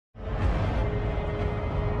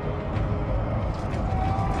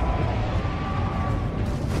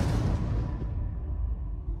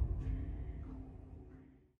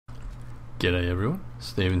G'day everyone,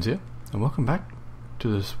 Stevens here, and welcome back to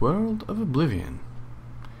this world of Oblivion.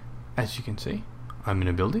 As you can see, I'm in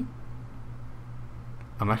a building.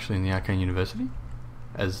 I'm actually in the Arcane University,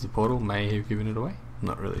 as the portal may have given it away. I'm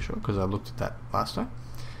not really sure, because I looked at that last time.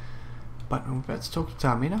 But I'm about to talk to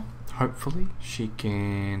Tamina. Hopefully she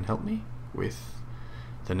can help me with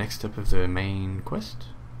the next step of the main quest,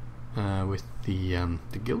 with the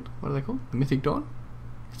guild. What are they called? The Mythic Dawn?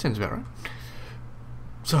 It sounds about right.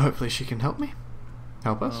 So hopefully she can help me.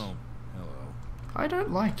 Help us. Oh, hello. I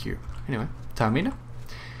don't like you. Anyway, Tamina,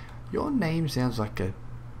 your name sounds like a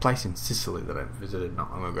place in Sicily that I visited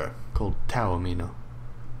not long ago, called Taormina.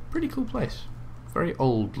 Pretty cool place. Very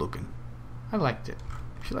old looking. I liked it.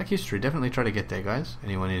 If you like history, definitely try to get there, guys.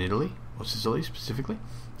 Anyone in Italy, or Sicily specifically.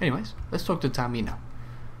 Anyways, let's talk to Tamina.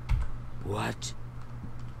 What?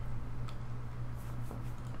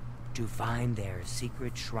 To find their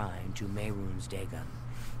secret shrine to Mehrunes Dagon,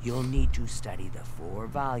 you'll need to study the 4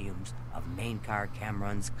 volumes of Mainkar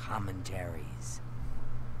Cameron's commentaries.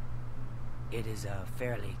 It is a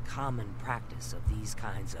fairly common practice of these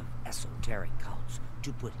kinds of esoteric cults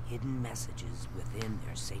to put hidden messages within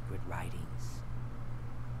their sacred writings.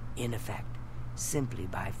 In effect, simply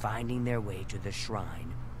by finding their way to the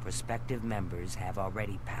shrine, prospective members have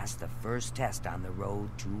already passed the first test on the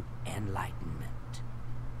road to enlightenment.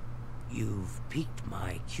 You've piqued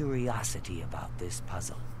my curiosity about this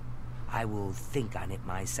puzzle. I will think on it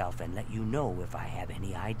myself and let you know if I have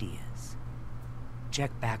any ideas.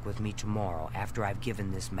 Check back with me tomorrow after I've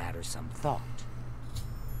given this matter some thought.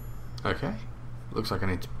 Okay. Looks like I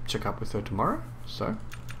need to check up with her tomorrow, so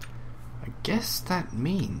I guess that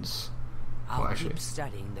means I'll keep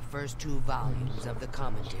studying the first 2 volumes of the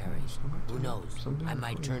commentaries. Who knows, I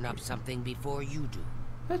might turn up something before you do.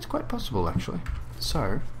 That's quite possible, actually.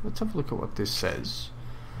 So, let's have a look at what this says.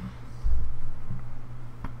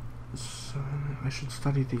 So, I should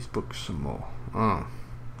study these books some more. Oh,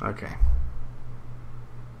 okay.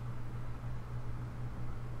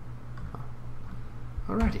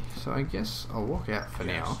 Alrighty, so I guess I'll walk out for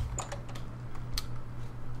now.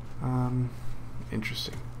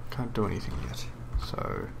 Interesting. Can't do anything yet.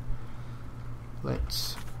 So,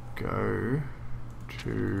 let's go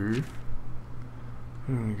to...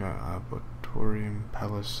 Where do we go? Arboretum,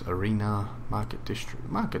 Palace, Arena, Market District.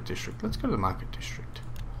 Market District. Let's go to the Market District.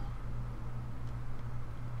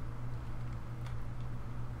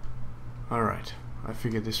 Alright. I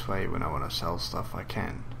figure this way when I want to sell stuff I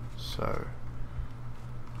can. So...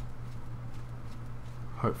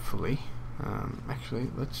 hopefully. Actually,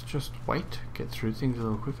 let's just wait. Get through things a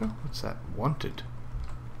little quicker. What's that? Wanted.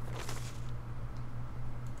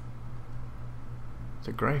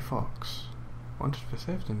 The Grey Fox. Wanted for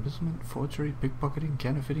theft, embezzlement, forgery, pickpocketing,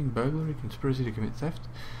 counterfeiting, burglary, conspiracy to commit theft,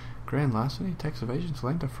 grand larceny, tax evasion,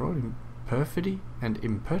 slander, fraud, perfidy, and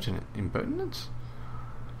impertinence?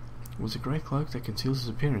 Was a grey cloak that conceals his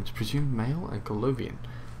appearance, presumed male and Oblivion.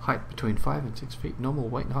 Height between 5 and 6 feet, normal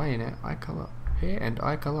weight and height, hair and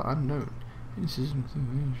eye colour unknown.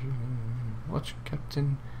 Watch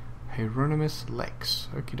Captain Hieronymus Lex.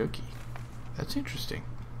 Okie dokie. That's interesting.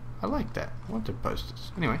 I like that. Wanted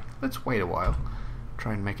posters. Anyway, let's wait a while.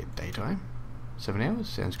 Try and make it daytime. 7 hours?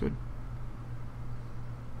 Sounds good.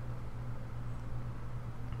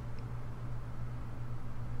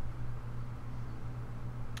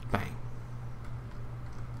 Bang.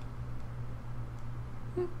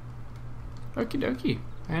 Okie dokie.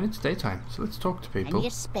 And it's daytime, so let's talk to people. Can you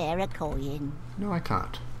spare a coin? No, I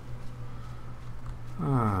can't.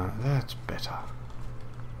 Ah, that's better.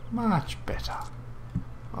 Much better.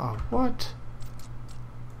 Oh, what?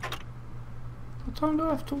 What time do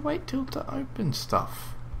I have to wait till to open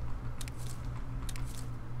stuff?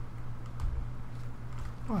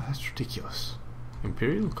 Oh, that's ridiculous.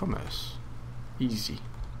 Imperial Commerce. Easy.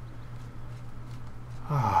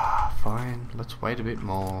 Ah, fine. Let's wait a bit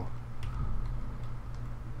more.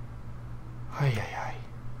 Hey.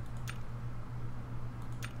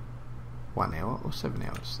 1 hour or 7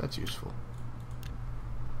 hours? That's useful.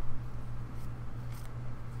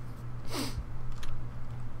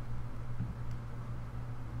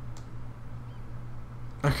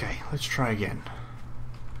 Okay, let's try again.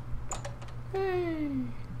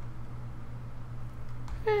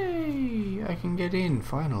 Hey, I can get in,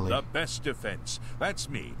 finally. The best defense. That's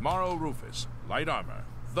me, Morrow Rufus. Light armor.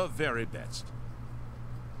 The very best.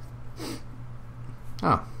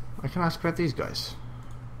 Oh, I can ask about these guys.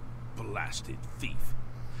 Blasted thief.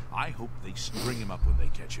 I hope they string him up when they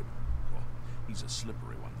catch him. Well, he's a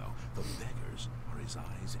slippery one, though. The beggars are his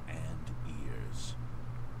eyes and ears.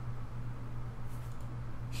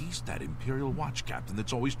 He's that Imperial Watch captain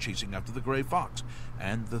that's always chasing after the Grey Fox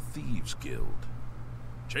and the Thieves Guild.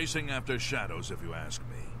 Chasing after shadows, if you ask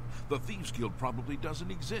me. The Thieves Guild probably doesn't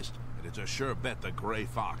exist, and it's a sure bet the Grey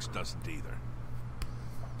Fox doesn't either.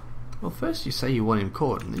 Well, first you say you want him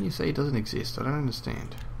caught, and then you say he doesn't exist. I don't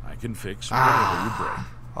understand. I can fix whatever you break.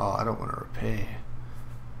 Oh, I don't want to repair.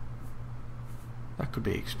 That could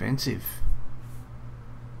be expensive.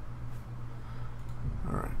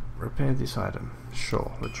 Alright, repair this item.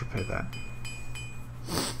 Sure, let's repair that.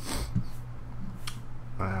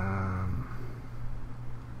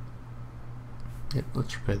 Yep,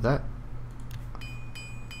 let's repair that.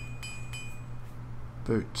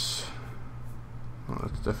 Boots. Well,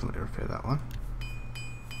 let's definitely repair that one.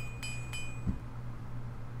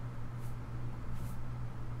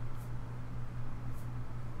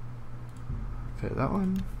 Repair that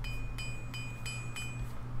one.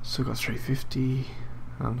 Still got 350.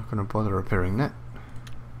 I'm not going to bother repairing that.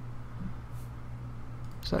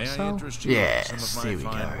 Does that May sell? I interest you in Yes, some there of we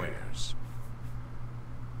my fine go. wares?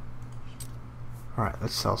 Alright,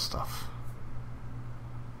 let's sell stuff.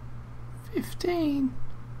 15.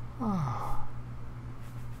 Ah.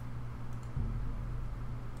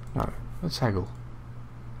 No, let's haggle.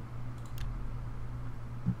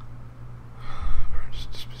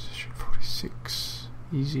 Disposition 46.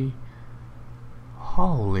 Easy.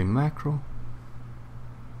 Holy mackerel.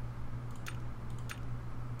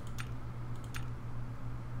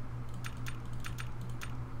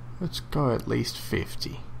 Let's go at least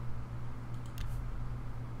 50.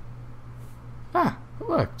 Ah, it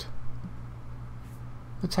worked.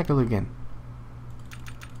 Let's haggle again.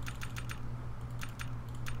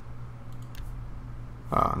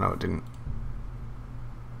 Oh, no, it didn't.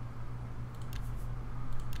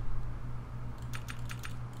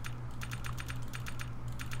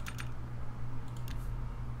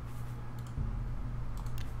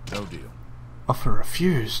 No deal. Offer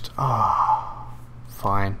refused. Ah,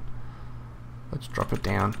 fine. Let's drop it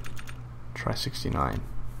down. Try 69.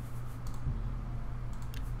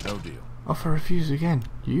 No deal. Offer refused again.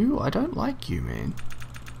 You? I don't like you, man.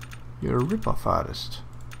 You're a rip-off artist.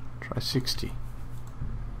 Try 60.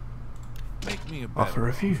 Make me a better Offer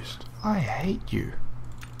refused. I hate you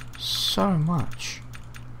so much.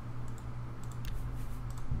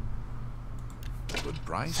 Good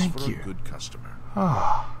price Thank for you. a good customer.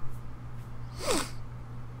 Ah.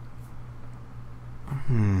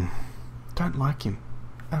 Don't like him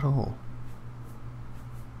at all.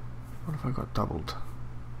 What if I got doubled?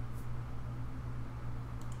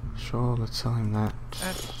 Sure, let's sell him that.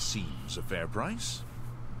 That seems a fair price.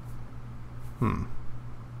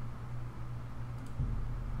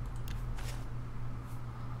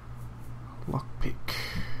 Lockpick.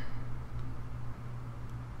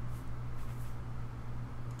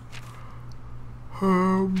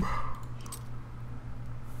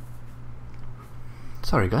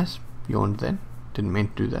 Sorry guys, yawned then. Didn't mean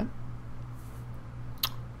to do that.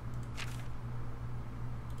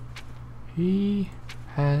 He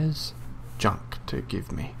has junk to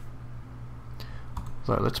give me.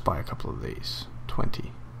 So let's buy a couple of these.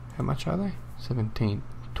 20. How much are they? 17.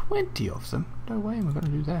 20 of them? No way am I going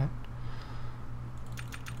to do that.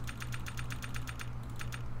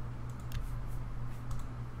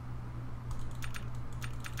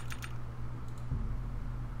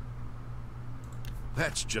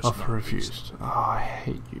 That's just Offer not refused. Oh, I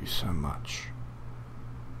hate you so much.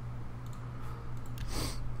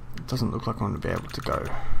 It doesn't look like I'm going to be able to go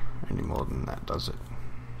any more than that, does it?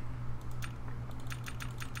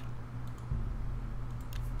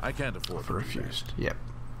 I can't afford Offer to do that. refused. Yep.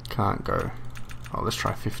 Can't go. Oh, let's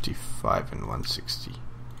try 55 and 160.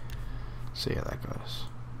 See how that goes.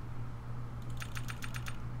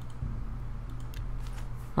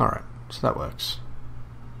 Alright, so that works.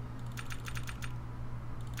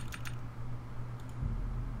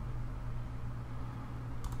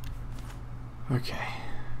 Okay.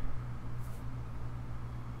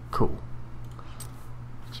 Cool.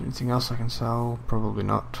 Is there anything else I can sell? Probably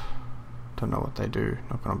not. Don't know what they do.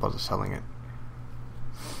 Not gonna bother selling it.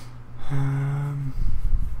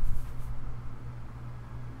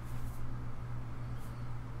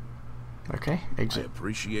 Okay, I exit.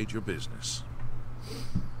 appreciate your business.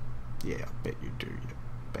 Yeah, I bet you do, you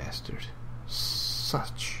bastard.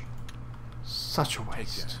 Such a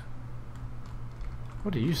waste. that.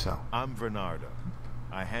 What do you sell? I'm Bernardo.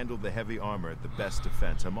 I handle the heavy armor at the best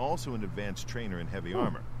defense. I'm also an advanced trainer in heavy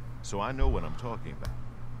armor, so I know what I'm talking about.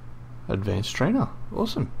 Advanced trainer.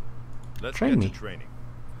 Awesome. Let's Train get me. to training.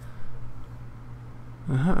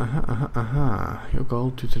 Your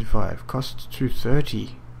gold 235. Cost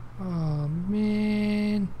 230. Oh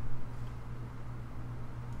man.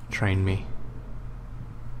 train me.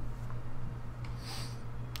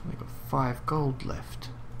 I've got 5 gold left.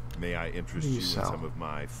 May I interest you you in sell? some of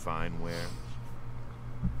my fine ware?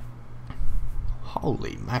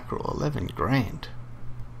 Holy mackerel, 11 grand.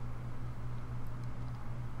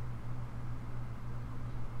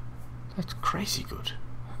 That's crazy good.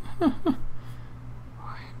 Iron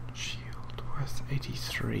shield worth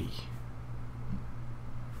 83.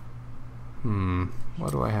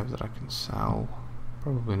 What do I have that I can sell?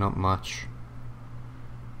 Probably not much.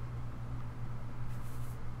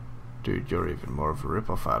 Dude, you're even more of a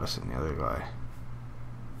rip-off artist than the other guy.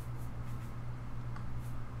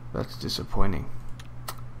 That's disappointing.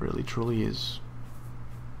 Really, truly is.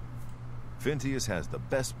 Phintius has the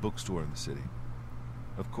best bookstore in the city.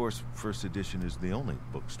 Of course, First Edition is the only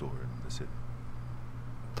bookstore in the city.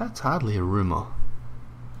 That's hardly a rumor.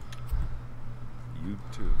 You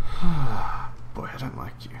too. Boy, I don't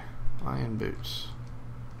like you. Iron boots.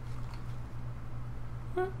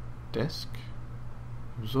 Desk.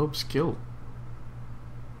 Absorb skill.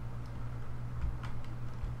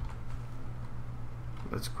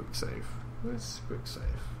 Let's quick save. Let's quick save.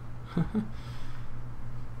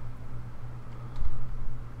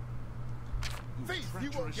 Thief,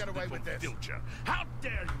 you won't get away with this. Filcher. How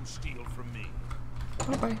dare you steal from me?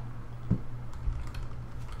 Bye-bye.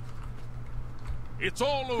 It's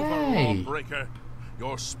all over, Hey. lawbreaker.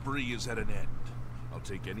 Your spree is at an end. I'll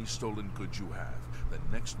take any stolen goods you have. The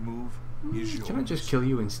next move is yours. Can I just kill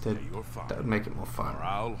you instead? Pay your fine, That would make it more fun. or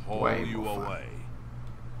I'll haul Way you more fun. away.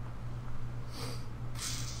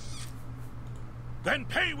 Then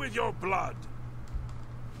pay with your blood.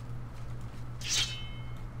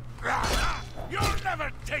 You'll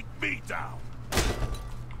never take me down.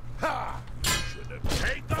 Ha! You should have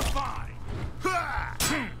paid the fine. Ha!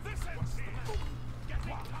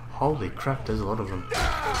 Holy crap, there's a lot of them.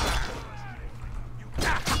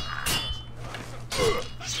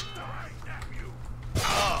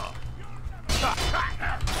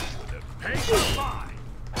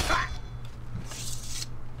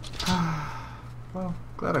 Well,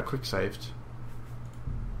 glad I quick saved.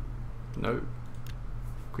 No.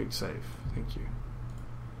 Quick save, thank you.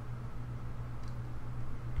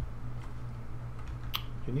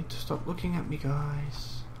 You need to stop looking at me,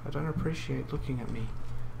 guys. I don't appreciate looking at me.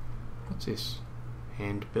 What's this?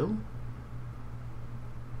 Handbill?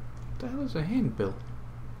 What the hell is a handbill?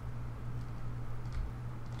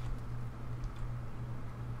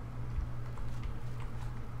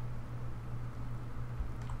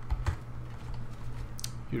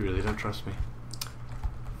 You really don't trust me.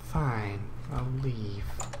 Fine, I'll leave.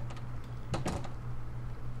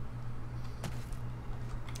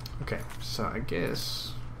 Okay, so I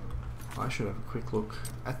guess I should have a quick look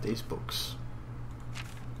at these books.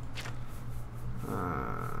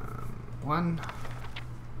 One.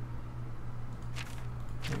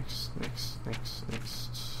 Next.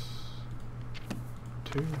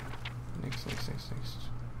 Two. Next.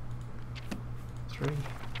 Three.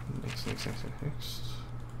 Next.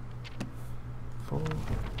 4.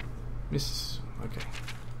 Misses. Okay.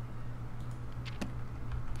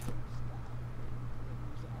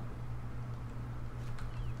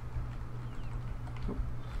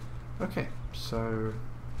 Okay, so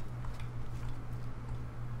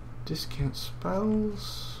discount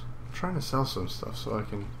spells. I'm trying to sell some stuff so I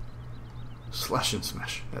can slash and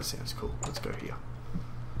smash. That sounds cool. Let's go here.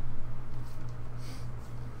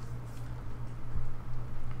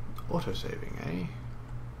 Auto-saving, eh?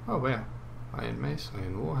 Oh wow. Iron Mace,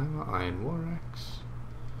 Iron Warhammer, Iron War Axe.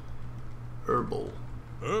 Herbal.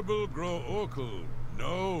 Herbal Grow Oracle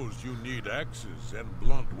knows you need axes and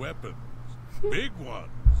blunt weapons. Big ones.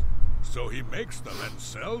 So he makes them and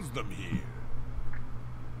sells them here.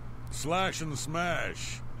 Slash and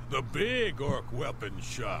Smash, the big orc weapon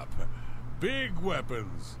shop. Big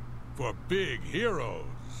weapons for big heroes.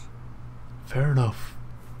 Fair enough.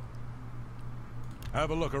 Have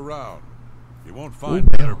a look around. You won't Ooh, find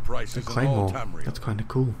better wow, prices the in all Claymore. Tamriel. That's kind of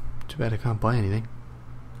cool. Too bad I can't buy anything.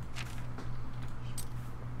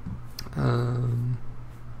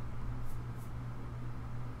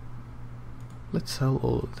 Let's sell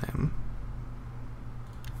all of them.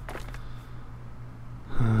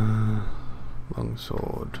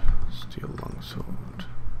 Longsword, steel longsword.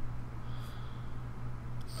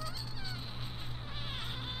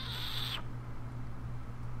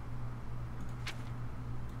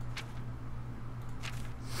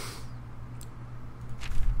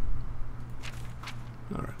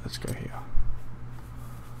 Alright, let's go here.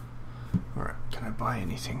 Alright, can I buy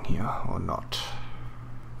anything here or not?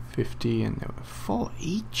 50 and there were 4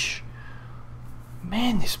 each?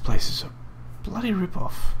 Man, this place is a bloody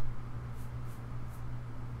rip-off.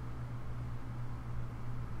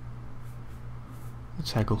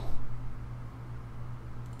 Let's haggle.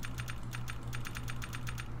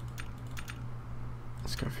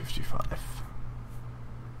 Let's go 55.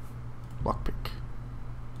 Lockpick.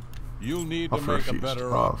 You'll need to Offer make a refused.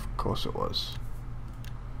 better Oh, offer. of course it was.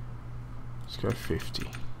 Let's go 50.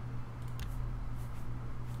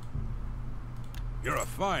 You're a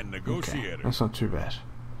fine Okay, negotiator. that's not too bad.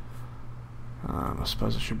 I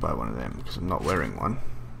suppose I should buy one of them because I'm not wearing one.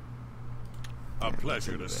 A Yeah,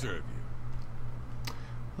 pleasure to there. serve you.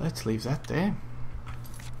 Let's leave that there.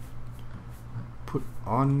 Put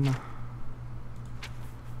on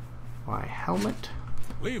my helmet.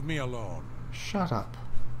 Leave me alone. Shut up.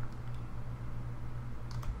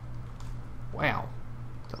 Wow,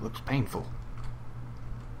 that looks painful.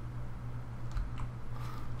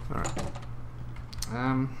 Alright.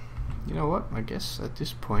 You know what? I guess at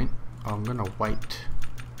this point I'm gonna wait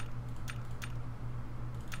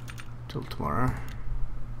till tomorrow.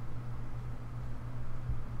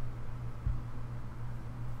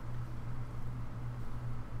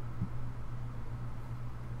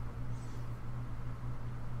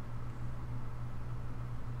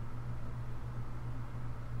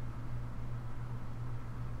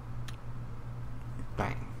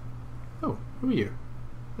 Bang. Oh, who are you?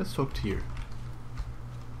 Let's talk to you.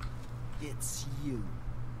 It's you.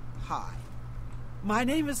 Hi. My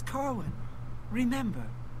name is Carwin. Remember,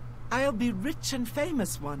 I'll be rich and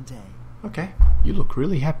famous one day. Okay, you look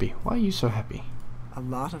really happy. Why are you so happy? A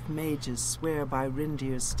lot of mages swear by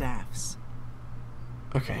reindeer staffs.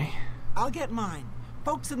 Okay. I'll get mine.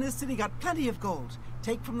 Folks in this city got plenty of gold.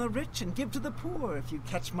 Take from the rich and give to the poor, if you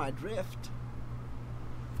catch my drift.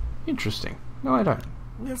 Interesting. No, I don't.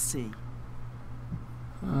 We'll see.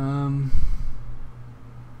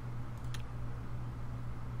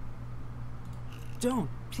 Don't,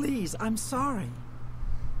 please, I'm sorry.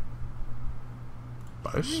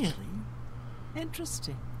 Boast? Really?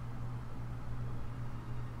 Interesting.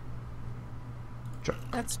 Joke.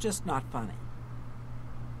 That's just not funny.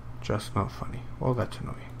 Just not funny. Well, that's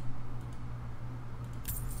annoying.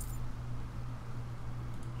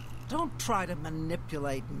 Don't try to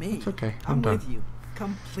manipulate me. It's okay, I'm I'm done. with you.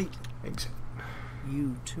 Completely. Exit.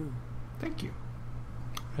 You too. Thank you.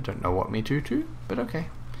 I don't know what me to, but okay.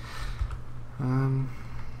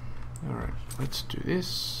 Alright, let's do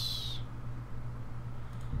this.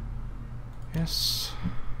 Yes.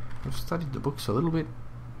 I've studied the books a little bit,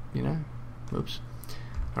 you know. Oops.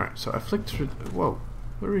 Alright, so I flicked through. Whoa,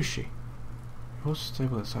 where is she? Horse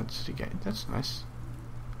stable outside the city gate. That's nice.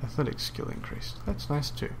 Athletic skill increased. That's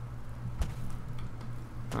nice too.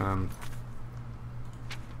 I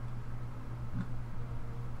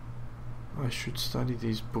should study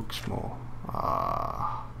these books more.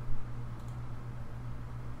 Ah.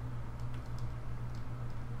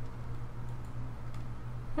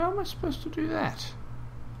 How am I supposed to do that?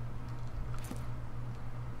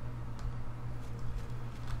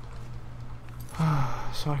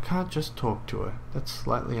 So I can't just talk to her. That's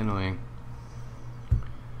slightly annoying.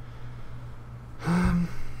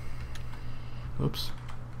 Oops.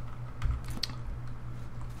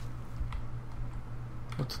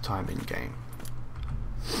 What's the time in game?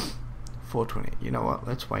 4:20. You know what?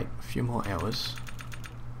 Let's wait a few more hours.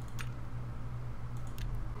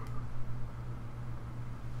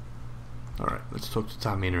 Alright, let's talk to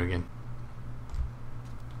Tamina again.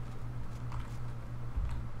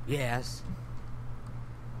 Yes.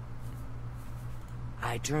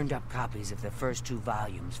 I turned up copies of the first 2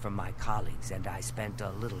 volumes from my colleagues, and I spent a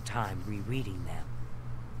little time rereading them.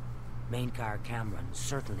 Mainkar Cameron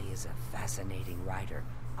certainly is a fascinating writer,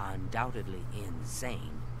 undoubtedly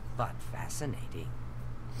insane, but fascinating.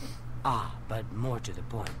 Ah, but more to the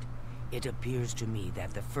point, it appears to me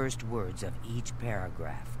that the first words of each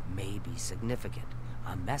paragraph may be significant.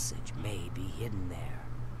 A message may be hidden there.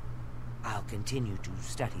 I'll continue to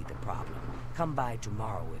study the problem. Come by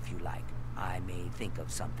tomorrow if you like. I may think of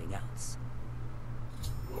something else.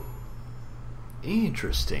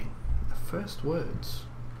 Interesting. The first words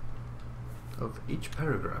of each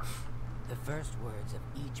paragraph. The first words of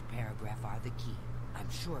each paragraph are the key. I'm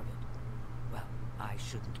sure of it. Well, I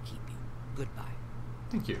shouldn't keep you. Goodbye.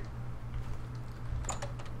 Thank you.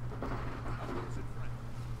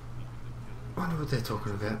 I wonder what they're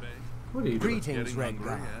talking about. What are you doing? Greetings,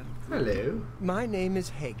 Rengar. Hello. My name is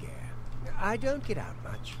Hager. I don't get out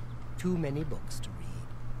much. Too many books to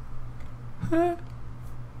read.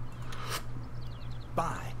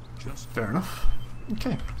 Bye. Fair enough.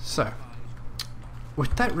 Okay, so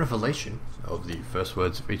with that revelation of the first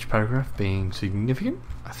words of each paragraph being significant,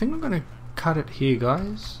 I think I'm going to cut it here,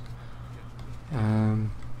 guys.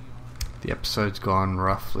 The episode's gone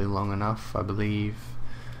roughly long enough, I believe.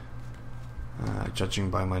 judging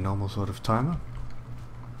by my normal sort of timer.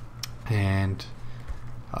 And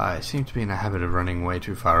I seem to be in a habit of running way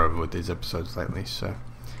too far over with these episodes lately, so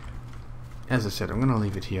as I said, I'm going to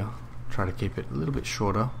leave it here. Try to keep it a little bit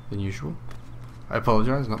shorter than usual. I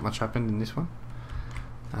apologise, not much happened in this one.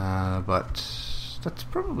 But that's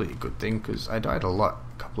probably a good thing, because I died a lot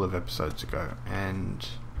a couple of episodes ago, and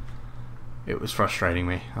it was frustrating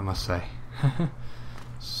me, I must say.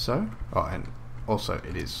 So, oh, and also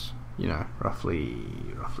it is, you know, roughly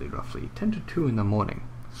 10 to 2 in the morning,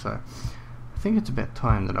 so I think it's about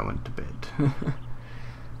time that I went to bed.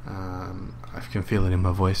 I can feel it in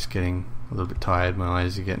my voice, getting a little bit tired. My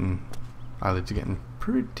eyelids are getting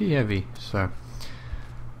pretty heavy, so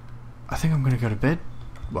I think I'm going to go to bed.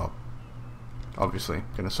 Well, obviously I'm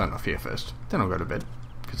going to sign off here first, then I'll go to bed,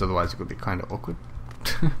 because otherwise it could be kind of awkward.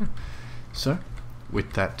 So,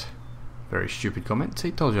 with that very stupid comment,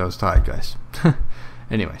 see, told you I was tired, guys.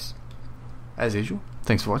 Anyways, as usual,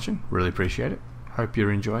 thanks for watching, really appreciate it. Hope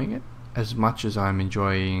you're enjoying it as much as I'm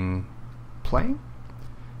enjoying playing,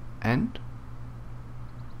 and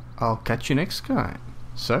I'll catch you next time.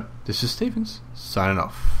 So, this is Stevens, signing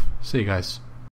off. See you guys.